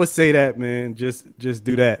I would say that, man. Just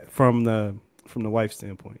do that from the wife's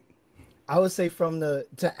standpoint. I would say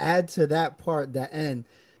to add to that part, that end,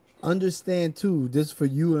 understand too, this for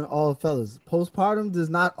you and all fellas, postpartum does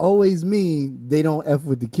not always mean they don't F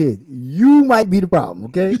with the kid. You might be the problem,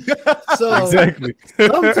 okay? So Exactly.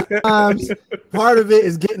 sometimes part of it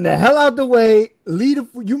is getting the hell out the way. Leave the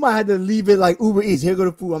food. You might have to leave it like Uber Eats. Here go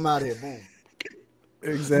the food. I'm out of here. Boom.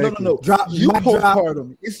 Exactly. No. Drop You my drop.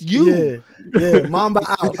 postpartum. It's you. Yeah. Mamba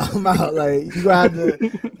out. I'm out. Like, you gonna have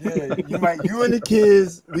to. Yeah, you and the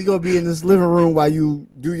kids. We gonna be in this living room while you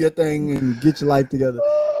do your thing and get your life together.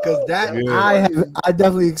 Because that I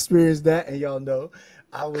definitely experienced that, and y'all know.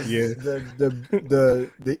 I was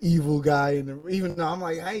the evil guy, and even though I'm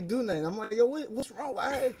like, I ain't doing nothing. I'm like, yo, what's wrong?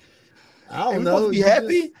 I don't And know. supposed to be You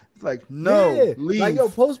happy? just- It's like, no, leave. like, yo,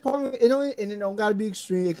 postpartum, and it don't gotta be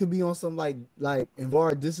extreme. It could be on some like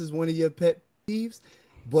Invar, this is one of your pet peeves,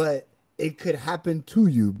 but it could happen to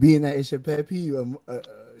you, being that it's your pet peeve.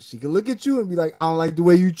 She could look at you and be like, I don't like the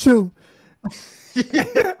way you chew.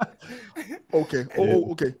 Okay.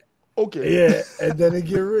 Okay. Yeah, and then it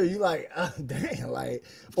get real. You like, damn, like,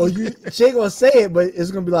 or she ain't gonna say it, but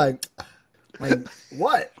it's gonna be like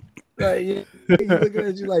what? Like, you looking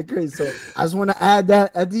at you like crazy. So I just want to add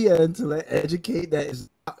that at the end to educate that is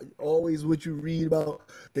not always what you read about.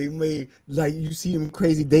 They may, like, you see them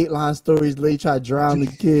crazy Dateline stories. They try to drown the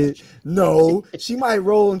kid. No, she might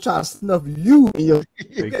roll and try to snuff you. In your,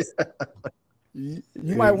 you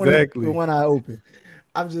might want to keep one eye open.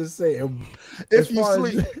 I'm just saying. If you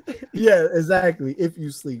sleep. Yeah, exactly. If you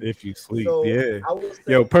sleep. If you sleep, So, yeah. I would say,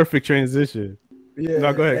 Yo, perfect transition. No,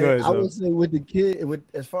 Yeah, go ahead. Go and ahead, I so. would say with the kid, with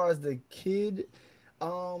as far as the kid,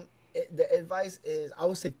 the advice is I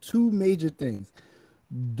would say two major things.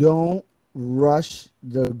 Don't rush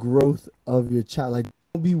the growth of your child. Like,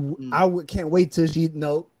 don't be. Mm, I would can't wait till she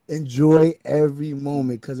no. Enjoy every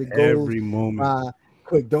moment because it goes Every moment. by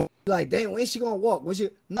quick. Don't be like, dang, when's she gonna walk? When she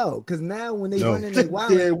no? Because now when they No. running, they yeah,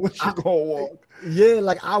 wilding. when she gonna walk? Yeah,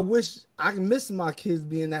 like I wish I can miss my kids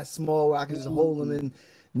being that small where I can just hold them Mm, and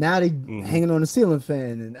now they Hmm. hanging on the ceiling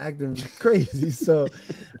fan and acting crazy. So,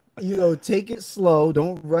 take it slow.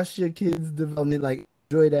 Don't rush your kids' development. Like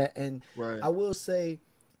enjoy that. And right. I will say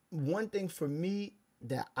one thing for me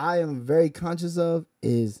that I am very conscious of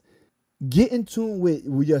is get in tune with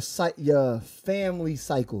your family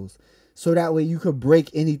cycles so that way you could break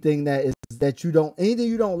anything anything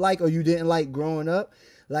you don't like or you didn't like growing up.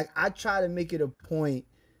 Like I try to make it a point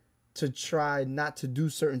to try not to do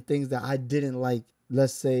certain things that I didn't like,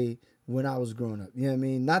 let's say when I was growing up. You know what I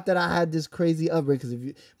mean? Not that I had this crazy upbringing, because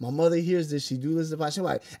if my mother hears this, she do listen to my show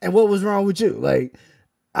like, and what was wrong with you? Like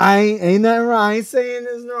ain't nothing wrong. I ain't saying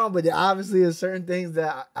this wrong, but there obviously are certain things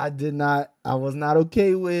that I was not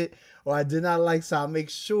okay with, or I did not like. So I make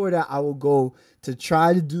sure that I will go to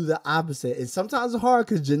try to do the opposite. And sometimes it's hard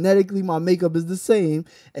because genetically my makeup is the same,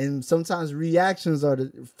 and sometimes reactions are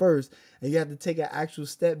the first, and you have to take an actual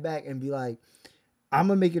step back and be like, I'm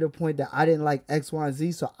gonna make it a point that I didn't like X, Y, and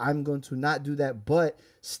Z, so I'm going to not do that, but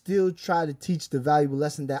still try to teach the valuable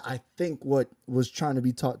lesson that I think what was trying to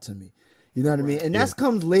be taught to me. You know what I mean? Right. And Yeah. that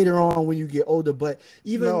comes later on when you get older. But No,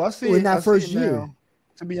 even I see in it. I that see first it year, now.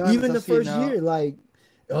 To be honest, even I the see it first now. year, like,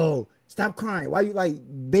 oh, stop crying. Why you like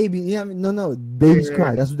baby? Yeah, I mean, no, babies Yeah.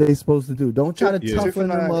 cry. That's what they're supposed to do. Don't try to Yeah. Tiff and toughen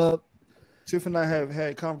them I, up. Tiff and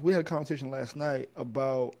I we had a conversation last night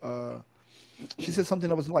about. She said something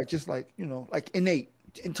that was like just like like innate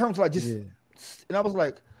in terms of like just, Yeah, and I was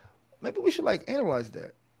like, maybe we should like analyze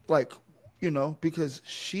that, like because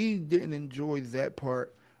she didn't enjoy that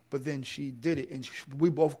part, but then she did it, and we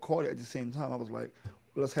both caught it at the same time. I was like,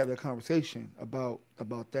 let's have that conversation about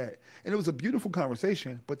that, and it was a beautiful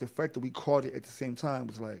conversation. But the fact that we caught it at the same time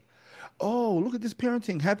was like, oh, look at this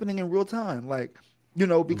parenting happening in real time, like.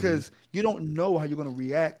 Hmm. Because you don't know how you're going to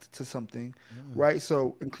react to something, right?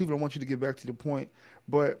 So, in Cleveland, I want you to get back to the point.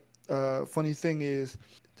 But funny thing is,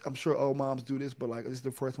 I'm sure all moms do this, but like this is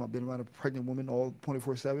the first time I've been around a pregnant woman all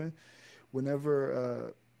 24/7.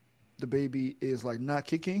 Whenever the baby is like not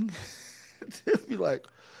kicking, she'll be like,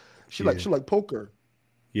 Yeah. she'll like poke her,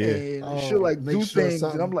 Yeah. and she'll oh, like make do sure things,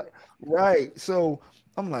 and I'm something. like, right. So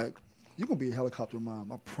I'm like, you're gonna be a helicopter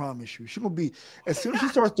mom. I promise you. She's gonna be as soon as she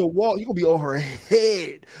starts to walk, you're gonna be on her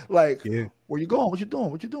head. Like, Yeah. where you going? What you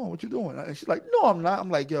doing? What you doing? What you doing? And she's like, no, I'm not. I'm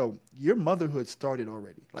like, yo, your motherhood started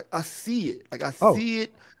already. Like, I see it. Like, I Oh, see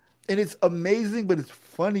it, and it's amazing, but it's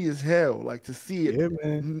funny as hell. Like to see it yeah,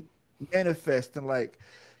 man. m- manifest, and like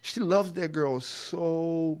she loves that girl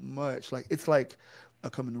so much. Like it's like I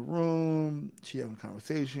come in the room, she having a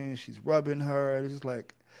conversation, she's rubbing her. And it's just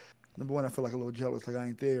like number one, I feel like a little jealous, like I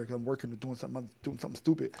ain't there, 'cause I'm working or doing something, I'm doing something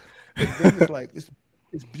stupid. But then it's like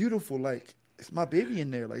it's beautiful, like it's my baby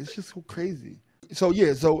in there, like it's just so crazy. So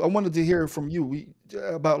yeah, so I wanted to hear from you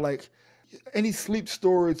about like any sleep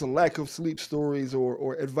stories or lack of sleep stories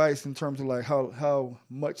or advice in terms of like how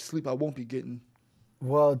much sleep I won't be getting.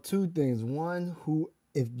 Well, two things. One, who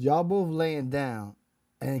if y'all both laying down,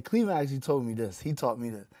 and Cleveland actually told me this. He taught me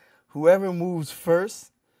this. Whoever moves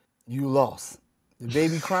first, you lost. The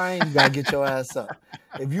baby crying, you gotta get your ass up.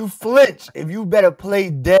 If you flinch, if you better play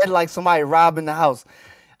dead like somebody robbing the house,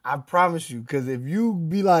 I promise you. Because if you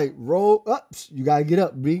be like roll up, you gotta get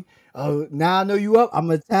up, B. Now I know you up. I'm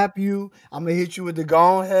gonna tap you. I'm gonna hit you with the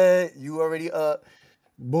gone head. You already up.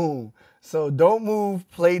 Boom. So don't move,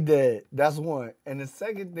 play dead. That's one. And the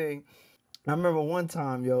second thing, I remember one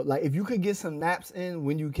time, yo, like if you could get some naps in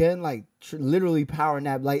when you can, like literally power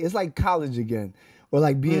nap, like it's like college again, or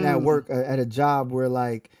like being at Mm, work at a job where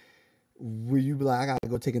you be like, I gotta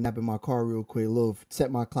go take a nap in my car real quick, a little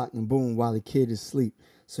set my clock and boom while the kid is asleep.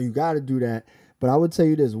 So you gotta do that. But I would tell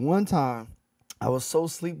you this one time, I was so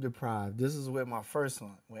sleep deprived. This is with my first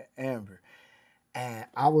one, with Amber. And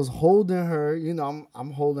I was holding her,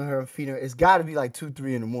 I'm holding her and feeding her. It's got to be like 2,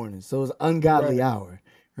 3 in the morning. So it's ungodly right. hour,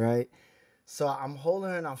 right? So I'm holding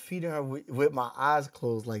her and I'm feeding her with my eyes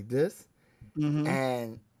closed like this. Mm-hmm.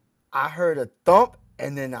 And I heard a thump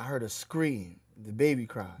and then I heard a scream, the baby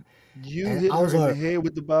cry. You And hit I her was in the like, head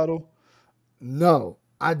with the bottle. no.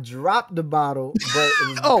 I dropped the bottle, but it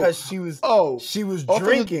was Oh, because she was also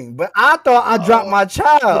drinking. But I thought I dropped my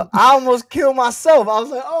child. I almost killed myself. I was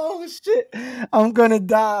like, oh shit, I'm gonna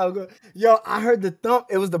die. Yo, I heard the thump.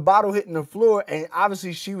 It was the bottle hitting the floor, and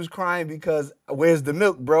obviously she was crying because where's the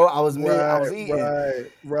milk, bro? I was eating,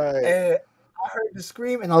 right. and I heard the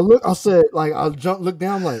scream, and I said, like, look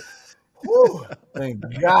down, like, whew, thank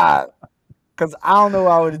God, because I don't know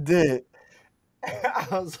what I would have did. I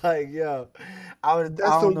was like, yo, I That's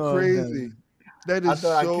don't so know what I've done. crazy. That I is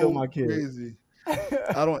thought I killed so my kid. crazy.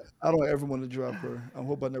 I don't ever want to drop her. I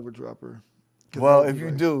hope I never drop her. 'Cause Well, I'll if be you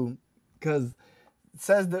like, do, because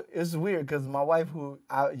it's weird because my wife, who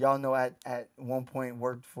y'all know at one point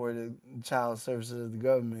worked for the child services of the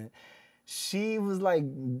government, she was like,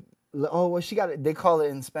 oh, well, she got it. They call it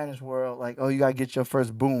in Spanish world, like, oh, you gotta get your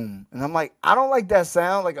first boom. And I'm like, I don't like that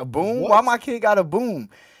sound, like a boom. Why what? my kid got a boom?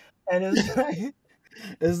 And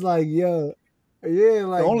it's like, yo, yeah,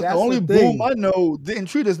 like The that's the only boom thing. I know didn't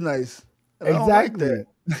treat us nice. And I don't like that.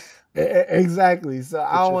 Exactly. So I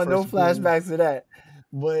Get don't your want no first boom. flashbacks to that.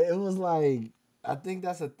 But it was like, I think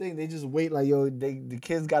that's the thing. They just wait, like, yo, the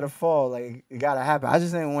kids gotta fall, like it gotta happen. I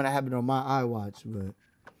just didn't want to happen on my iWatch, but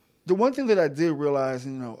The one thing that I did realize,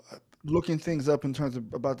 looking things up in terms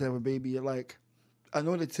of about to have a baby, like, I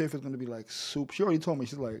know that Tiff is going to be like soup. She already told me,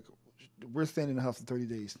 she's like, we're staying in the house for 30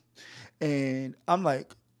 days. And I'm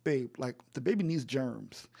like, babe, like, the baby needs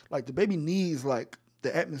germs. Like, the baby needs, like,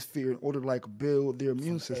 the atmosphere in order to, like, build their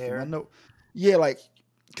immune system. air. I know. Yeah, like,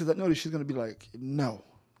 because I know that she's going to be like, no.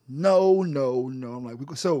 I'm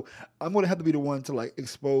like, so I'm going to have to be the one to, like,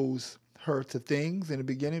 expose her to things in the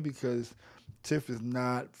beginning because Tiff is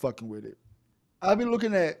not fucking with it. I've been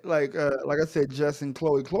looking at, like I said, Jess and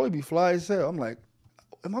Chloe. Chloe be fly as hell. I'm like,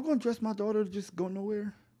 am I going to dress my daughter to just go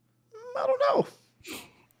nowhere? I don't know.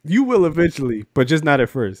 You will eventually, but just not at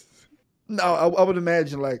first. No, I would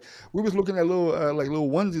imagine, like, we was looking at little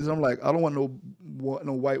onesies. And I'm like, I don't want no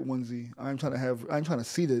white onesie. I ain't trying to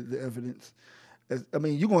see the evidence. I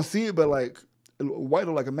mean, you gonna see it, but like white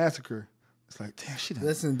or like a massacre. It's like, damn, she done.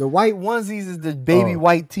 Listen, the white onesies is the baby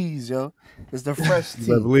white tees, yo. It's the fresh You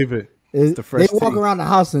tee. better believe it. It's the fresh They walk tea. around the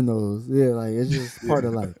house in those. Yeah, like it's just part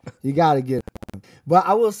of life. You gotta get them. But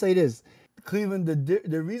I will say this, Cleveland,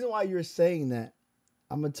 the reason why you're saying that,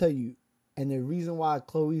 I'm gonna tell you, and the reason why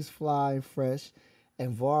Chloe's fly and fresh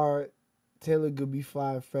and Var Taylor could be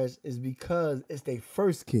fly and fresh is because it's their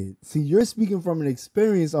first kid. See, you're speaking from an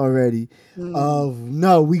experience already of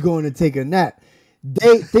no, we going to take a nap.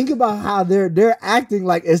 They think about how they're acting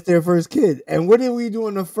like it's their first kid. And what did we do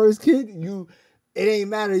on the first kid? It ain't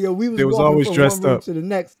matter, yo. We They was walking always from dressed one room up. to the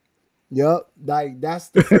next. Yup, like that's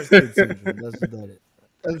the first kid syndrome. That's what that is.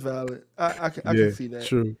 That's valid. I can see that.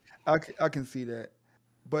 True. I can see that.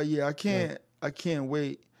 But yeah, I can't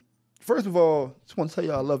wait. First of all, just want to tell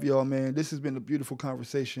y'all I love y'all, man. This has been a beautiful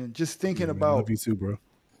conversation. Just thinking Man, about love you too, bro.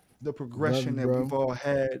 the progression that we've all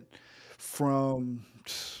had from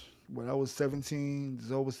when I was 17,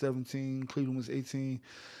 Zoe was 17, Cleveland was 18,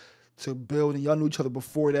 to building. Y'all knew each other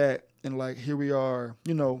before that. And like, here we are,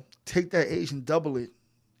 take that age and double it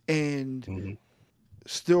and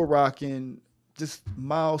still rocking, just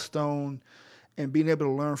milestone, and being able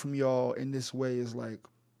to learn from y'all in this way is like,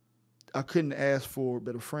 I couldn't ask for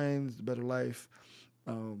better friends, better life.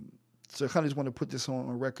 So I kind of just want to put this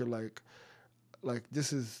on record, like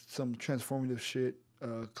this is some transformative shit.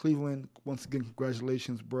 Cleveland, once again,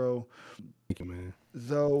 congratulations, bro. Thank you, man.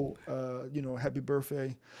 Zoe, happy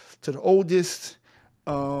birthday to the oldest.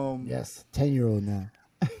 Yes, 10-year-old now.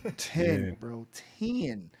 10, Yeah. bro,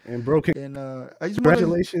 10. And bro, And I just want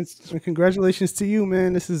to congratulations to you,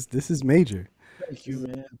 man. This is major. thank you,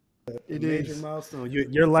 man. It Major is. milestone.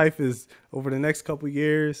 Your life is over the next couple of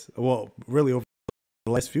years. Well, really over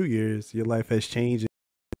the last few years, your life has changed.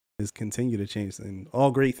 Has continued to change, and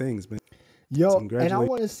all great things, man. Yo, So and I congratulations.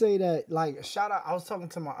 want to say that, like, shout out. I was talking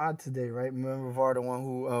to my aunt today, right? Remember Var, the one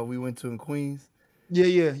who we went to in Queens?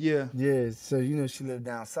 Yeah. Yeah. So she lived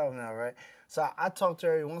down south now, right? So I talk to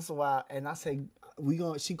her every once in a while, and I say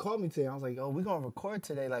she called me today. I was like, oh, we gonna record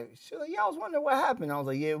today. Like, she was like, yeah, I was wondering what happened. I was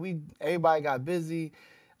like, yeah, everybody got busy.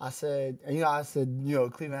 I said,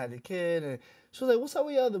 Cleveland had the kid, and she was like, what's up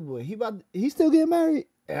with your other boy? He still getting married?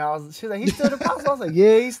 And she was like, he's still in the process. I was like,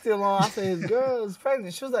 yeah, he's still on. I said, his girl is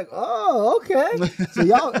pregnant. She was like, oh, okay. So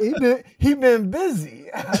y'all, he been busy.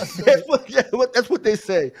 That's what they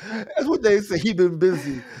say. That's what they say. He been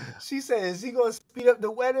busy. She said, is he gonna speed up the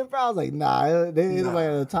wedding? Bro? I was like, nah, they ain't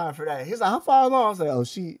nobody time for that. He's like, how far along? I was like,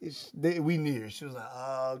 oh, we near. She was like,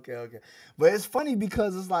 oh, okay. But it's funny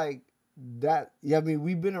because it's like that. Yeah, I mean,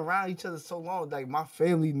 we've been around each other so long. Like my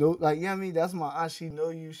family know, like, yeah, I mean, that's my aunt. She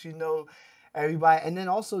know you. She know. everybody, and then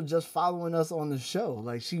also just following us on the show.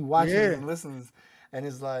 Like she watches Yeah. and listens, and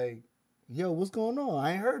is like, "Yo, what's going on?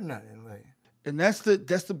 I ain't heard nothing." Like, And that's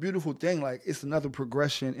the beautiful thing. Like it's another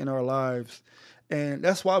progression in our lives. And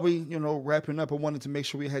that's why we, wrapping up, I wanted to make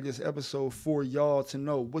sure we had this episode for y'all to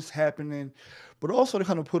know what's happening, but also to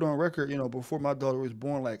kind of put on record, before my daughter was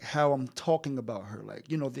born, like how I'm talking about her, like,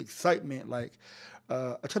 the excitement. Like,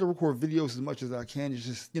 I try to record videos as much as I can,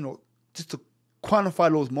 just to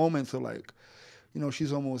quantify those moments of like,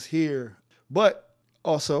 she's almost here. But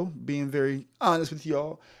also being very honest with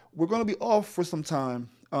y'all, we're going to be off for some time.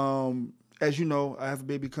 As you know, I have a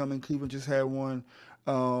baby coming. Cleveland just had one.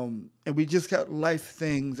 And we just got life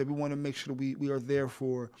things that we want to make sure that we are there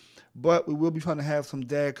for. But we will be trying to have some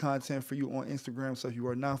dad content for you on Instagram. So if you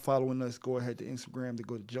are not following us, go ahead to Instagram to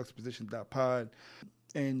go to Juxtaposition.Pod,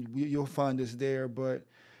 and you'll find us there. But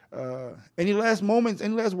any last moments,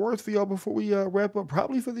 any last words for y'all before we wrap up,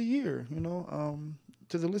 probably for the year,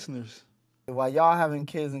 to the listeners? while y'all having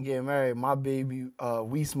kids and getting married, my baby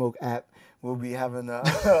We Smoke app will be having a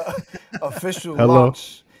official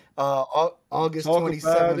launch August Talk 27th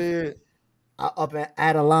about it. up in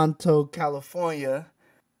Adelanto, California.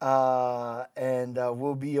 And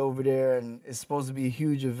we'll be over there, and it's supposed to be a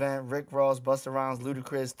huge event. Rick Ross, Busta Rhymes,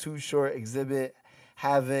 Ludacris, Too Short, Exhibit,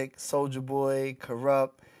 Havoc, Soulja Boy,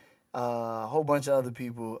 Corrupt, a whole bunch of other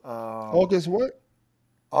people. August what?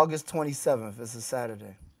 August 27th. It's a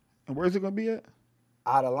Saturday. And where's it going to be at?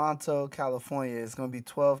 Adelanto, California. It's going to be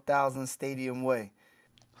 12,000 Stadium Way.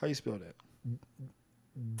 How you spell that?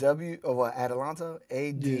 Adelanto?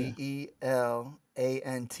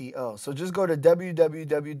 Adelanto. So just go to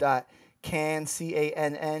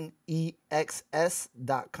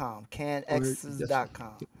www.canexs.com.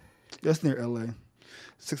 Canexs.com. That's near LA.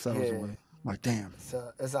 6 hours away. Like, damn.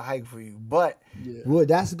 It's a hike for you. But well,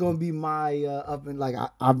 that's going to be my up and like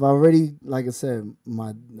I've already, like I said,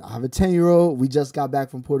 I have a 10-year-old. We just got back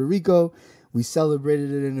from Puerto Rico. We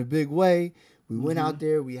celebrated it in a big way. We went out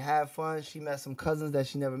there. We had fun. She met some cousins that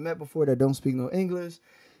she never met before that don't speak no English.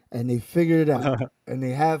 And they figured it out. And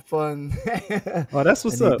they had fun. Oh, that's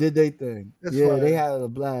what's up. They did their thing. That's fine. fine. They had a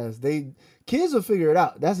blast. Kids will figure it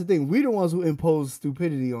out. That's the thing. We the ones who impose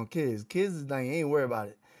stupidity on kids. Kids is like, ain't worried about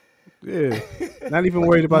it. Yeah. Not even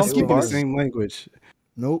worried about Monkey speaking the bars. same language.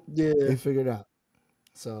 Nope. Yeah. They figured it out.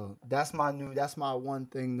 So that's my one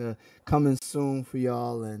thing to coming soon for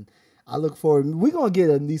y'all. And I look forward. We're going to get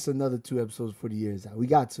at least another 2 episodes for the years out. We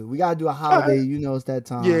got to do a holiday. It's that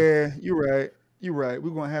time. Yeah, you're right. You're right. We're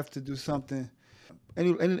going to have to do something.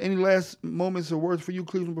 Any last moments or words for you,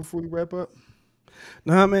 Cleveland, before we wrap up?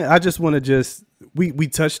 Nah, man, I just want to we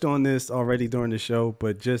touched on this already during the show,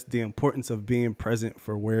 but just the importance of being present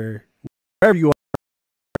for wherever you are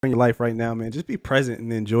in your life right now, man. Just be present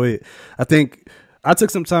and enjoy it. I think I took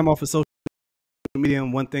some time off of social media,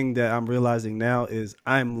 and one thing that I'm realizing now is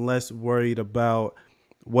I'm less worried about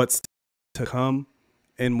what's to come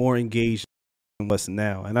and more engaged in what's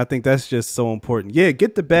now. And I think that's just so important. Yeah,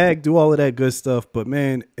 get the bag, do all of that good stuff, but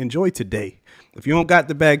man, enjoy today. If you don't got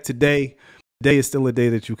the bag today is still a day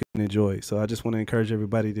that you can enjoy. So I just want to encourage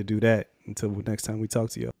everybody to do that until next time we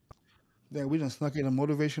talk to you. Yeah, we done snuck in a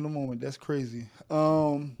motivational moment. That's crazy.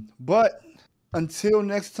 But until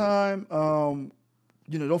next time, don't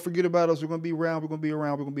forget about us. We're gonna be around.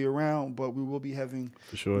 But we will be having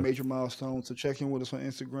For sure. major milestones. So check in with us on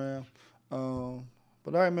Instagram. But all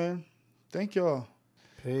right, man. Thank y'all.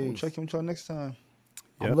 We'll check in with y'all next time.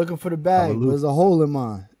 I'm looking for the bag. Hallelujah. There's a hole in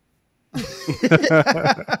mine.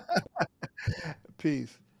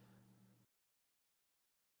 Peace.